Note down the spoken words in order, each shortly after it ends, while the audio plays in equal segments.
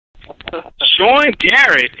Sean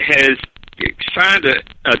Garrett has signed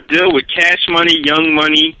a deal with Cash Money, Young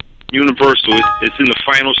Money, Universal. It's in the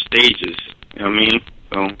final stages. You know what I mean?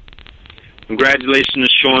 So, congratulations to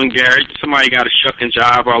Sean Garrett. Somebody got a shucking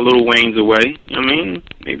job while Lil Wayne's away. You know what I mean?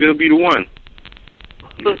 Maybe he'll be the one.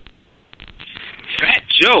 Fat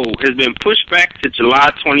Joe has been pushed back to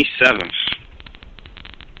July 27th.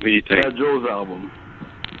 What do you think? Fat Joe's album.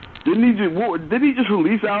 Did he just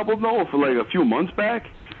release an album though for like a few months back?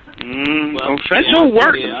 Fat Joe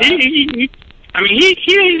works. He's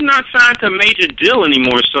not signed to a major deal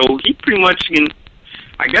anymore, so he pretty much can,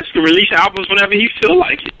 I guess, can release albums whenever he feel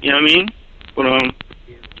like it. You know what I mean? But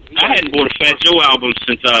I hadn't bought a Fat Joe album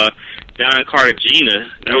since Don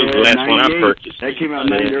Cartagena. That was the last one I purchased. That came out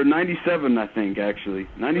in 97, I think, actually.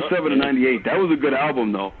 97 and 98. That was a good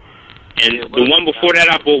album, though. And the one before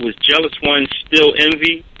that I bought was Jealous One, Still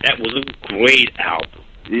Envy. That was a great album.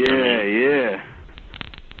 Yeah.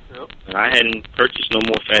 And I hadn't purchased no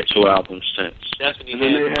more Fat Joe albums since. And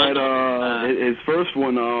then they had his first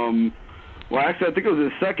one, well, actually, I think it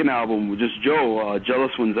was his second album, just Joe,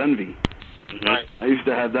 Jealous One's Envy. Right. I used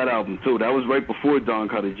to have that album, too. That was right before Don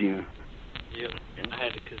Cartagena. Yep, I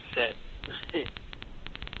had the cassette.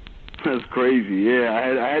 That's crazy. Yeah,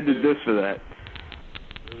 I had the disc for that.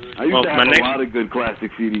 I used to have a lot of good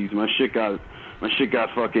classic CDs. My shit got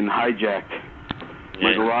fucking hijacked.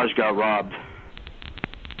 My garage got robbed.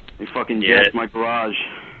 They fucking jacked my garage.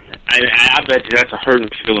 I bet you that's a hurting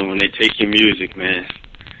feeling when they take your music, man.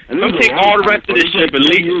 And don't take all the rest of this shit, but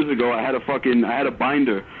 10 years ago, I had a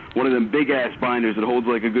binder, one of them big-ass binders that holds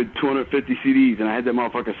like a good 250 CDs, and I had that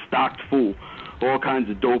motherfucker stocked full. All kinds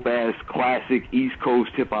of dope-ass, classic East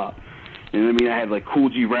Coast hip-hop. And I mean, I had like Cool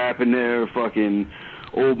G Rap in there, fucking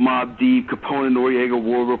Old Mobb Deep, Capone and Noriega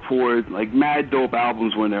War Report, like mad dope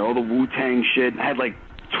albums were in there. All the Wu-Tang shit. I had like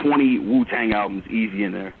 20 Wu-Tang albums easy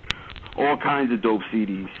in there. All kinds of dope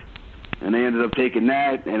CDs. And they ended up taking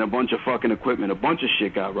that and a bunch of fucking equipment. A bunch of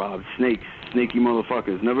shit got robbed. Snaky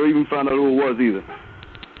motherfuckers. Never even found out who it was either.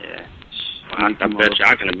 Yeah. I bet you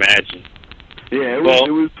I can imagine. Yeah, it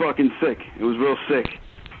was fucking sick. It was real sick.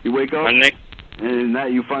 You wake up and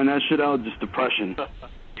you find that shit out, just depression.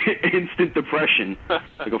 Instant depression.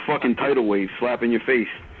 Like a fucking tidal wave slapping your face.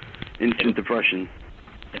 Instant depression.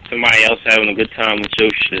 And somebody else having a good time with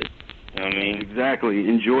your shit. You know what I mean? Exactly.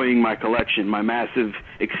 Enjoying my collection, my massive,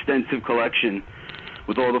 extensive collection,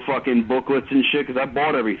 with all the fucking booklets and shit. Because I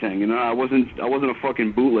bought everything. You know, I wasn't a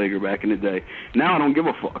fucking bootlegger back in the day. Now I don't give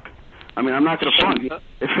a fuck. I mean, I'm not gonna front.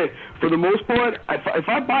 For the most part, if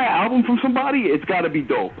I buy an album from somebody, it's got to be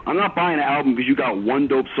dope. I'm not buying an album because you got one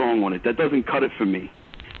dope song on it. That doesn't cut it for me.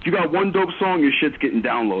 If you got one dope song, your shit's getting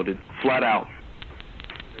downloaded, flat out.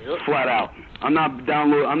 Flat out. I'm not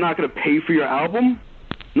gonna pay for your album.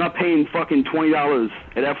 I'm not paying fucking $20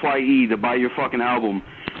 at FYE to buy your fucking album,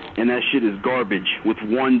 and that shit is garbage with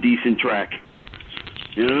one decent track.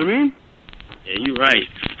 You know what I mean? Yeah, you're right.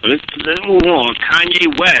 So let's move on.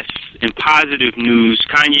 Kanye West, in positive news,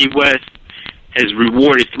 Kanye West has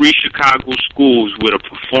rewarded 3 Chicago schools with a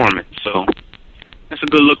performance. So that's a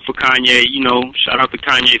good look for Kanye. You know, shout out to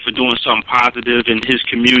Kanye for doing something positive in his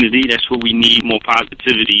community. That's what we need, more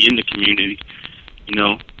positivity in the community. You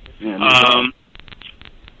know. Yeah,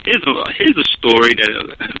 Here's a story that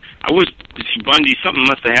I wish Bundy, something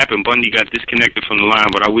must have happened. Bundy got disconnected from the line,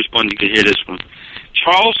 but I wish Bundy could hear this one.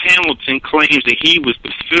 Charles Hamilton claims that he was the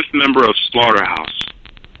 5th member of Slaughterhouse.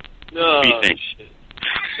 No. What do you think?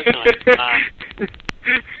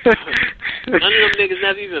 None of them niggas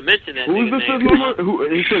never even mentioned that. Who's the 5th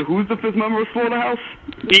member? He said, who's the 5th member of Slaughterhouse?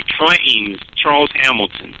 He claims Charles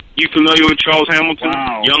Hamilton. You familiar with Charles Hamilton?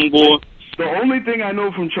 Wow. Young boy. The only thing I know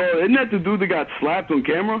from Charles, isn't that the dude that got slapped on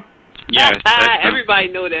camera? Yeah. Everybody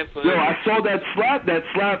know that for Yo, I saw that slap. That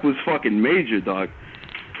slap was fucking major, dog.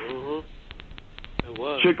 It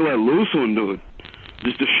was. Chick let loose on dude.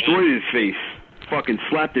 Just destroyed his face. Fucking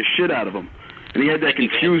slapped the shit out of him. And he had that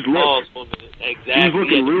confused look. Exactly. He was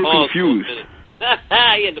looking real confused.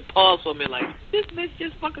 He had to pause for a minute like, this bitch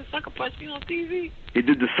just fucking sucker punched me on TV. He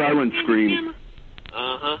did the silent scream.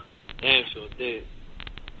 Damn sure did.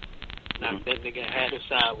 Knocked that nigga hat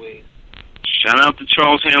sideways. Shout out to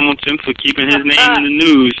Charles Hamilton for keeping his name in the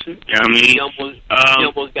news. You know what I mean? He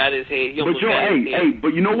almost got his head.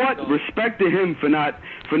 But you know what? Respect to him for not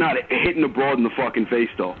hitting the broad in the fucking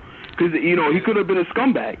face, though. Because, you know, he could have been a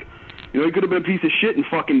scumbag. You know, he could have been a piece of shit and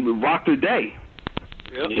fucking rocked her day.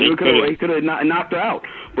 Yep. He could have knocked her out.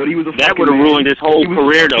 But he was a that would have ruined his whole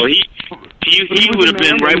career, though. He would have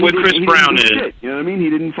been right where Chris Brown is. You know what I mean? He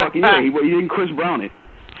didn't fucking, he didn't Chris Brown it.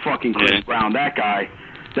 Fucking Chris Brown, that guy.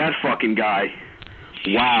 That fucking guy.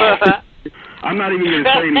 Wow. I'm not even gonna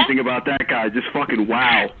say anything about that guy. Just fucking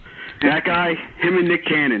wow. That guy, him and Nick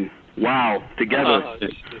Cannon, wow, together.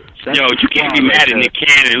 Yo, you can't be mad at Nick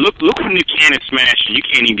Cannon. Look who Nick Cannon smashing. You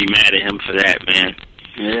can't even be mad at him for that, man.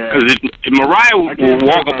 Yeah. Because if Mariah will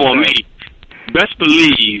walk up on me, best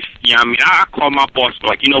believe, I call my boss,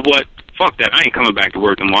 like, you know what? Fuck that. I ain't coming back to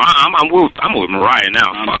work no more. I'm with Mariah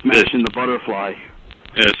now. I'm Fuck smashing this. the butterfly.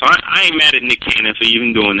 Yeah, so I ain't mad at Nick Cannon for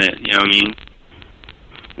even doing that. You know what I mean?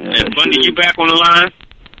 Yeah, And Bundy, you back on the line?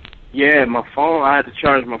 Yeah, my phone. I had to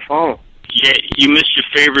charge my phone. Yeah, you missed your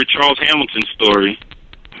favorite Charles Hamilton story.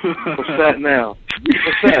 What's that now?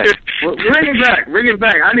 What's that? Bring it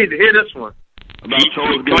back. I need to hear this one. About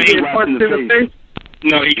Charles getting slapped in the face.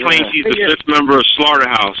 No, he claims he's the fifth member of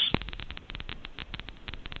Slaughterhouse.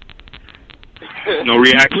 No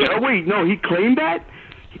reaction? Wait, no, he claimed that?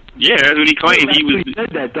 Yeah, that's what he claimed. He said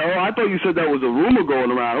that, though. I thought you said that was a rumor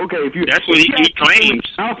going around. Okay, if you... That's what he claims.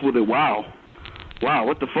 Mouth with it. Wow,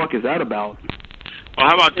 what the fuck is that about? Well,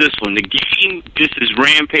 how about this one? The Game disses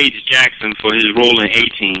Rampage Jackson for his role in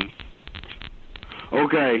A-Team.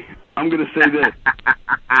 Okay, I'm gonna say this.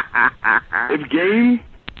 If Game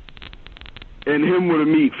and him were to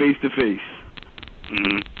meet face to face,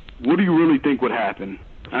 what do you really think would happen?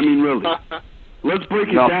 I mean, really. Let's break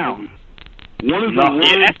it down. One is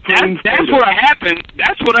that's what happened.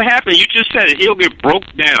 That's what happened. You just said it. He'll get broke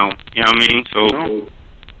down. You know what I mean? So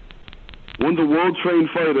one's a world-trained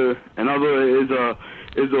fighter, another is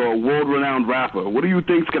a world-renowned rapper. What do you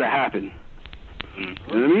think's gonna happen? You know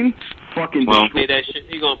what I mean? Fucking. Well, play that shit.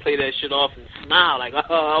 You gonna play that shit off and smile like, oh,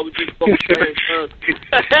 I was just fucking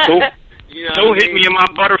Don't hit me in my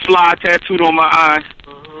butterfly tattooed on my eye.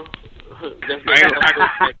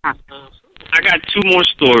 I got two more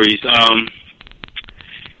stories.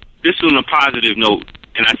 This is on a positive note,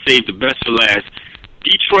 and I saved the best for last.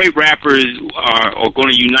 Detroit rappers are going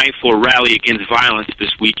to unite for a rally against violence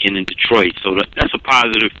this weekend in Detroit, so that's a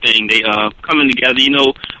positive thing. They coming together. You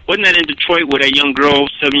know, wasn't that in Detroit where that young girl,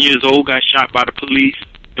 7 years old, got shot by the police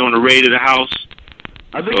during a raid of the house?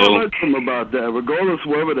 I think I heard something about that. Regardless,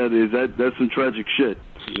 wherever that is, that's some tragic shit.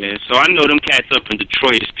 Yeah, so I know them cats up in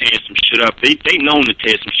Detroit is tearing some shit up. They known to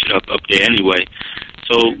tear some shit up there anyway.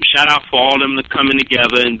 So shout out for all of them to coming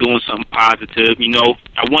together and doing something positive. You know,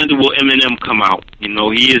 I wonder will Eminem come out. You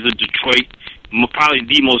know, he is a Detroit, probably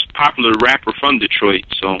the most popular rapper from Detroit.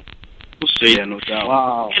 So we'll see. Yeah, no doubt.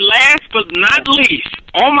 Wow. And last but not least,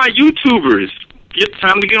 all my YouTubers,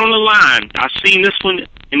 time to get on the line. I've seen this one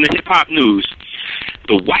in the hip hop news.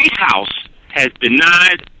 The White House has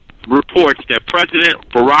denied reports that President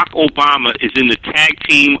Barack Obama is in the tag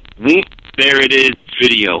team Whoop, There It Is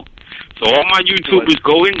video. So all my YouTubers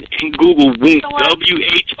go in and Google Whoop,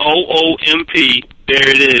 WHOOMP, There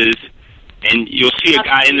It Is, and you'll see a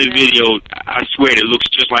guy in the video, I swear, that looks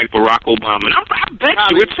just like Barack Obama. And I bet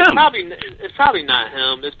you it's him. It's probably not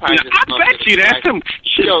him. It's probably just I bet you that's him.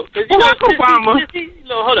 Barack Obama.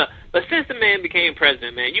 Hold up. But since the man became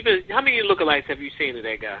president, man, how many lookalikes have you seen of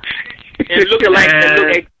that guy? And lookalikes that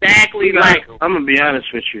look exactly like him. I'm gonna be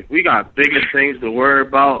honest with you. We got bigger things to worry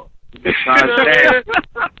about besides that.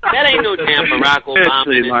 That ain't no damn Barack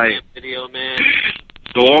Obama in that video, man.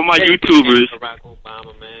 So all my YouTubers. Barack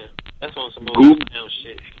Obama, man. That's on some old damn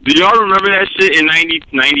shit. Do y'all remember that shit in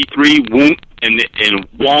 93? Whoop and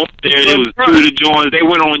Womp. There was two of the joints. They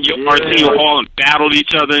went on Arsenio Hall and battled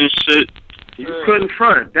each other and shit. You couldn't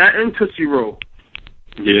front that and Tootsie Roll.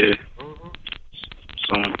 Yeah.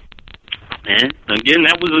 So, and again,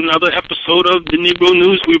 that was another episode of the Negro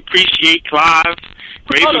News. We appreciate Klive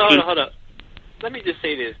Kraven. Hold up. Let me just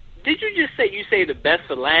say this. Did you just say you say the best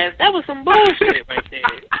for last? That was some bullshit right there.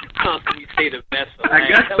 You constantly say the best for last. I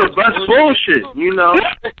guess the best bullshit, you know.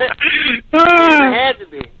 It had to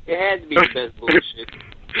be. It had to be the best bullshit.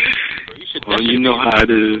 You should. Well, you know how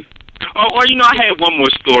it is. Oh, you know, I had one more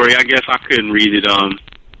story. I guess I couldn't read it.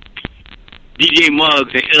 DJ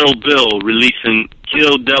Muggs and Ill Bill releasing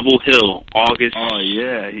Kill Devil Hill, August. Oh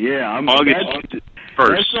yeah. August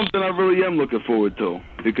 1st. That's something I really am looking forward to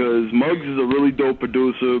because Muggs is a really dope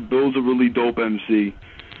producer. Bill's a really dope MC.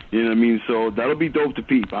 You know what I mean? So that'll be dope to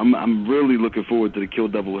peep. I'm really looking forward to the Kill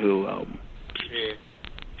Devil Hill album. Yeah.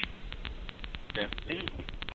 Definitely.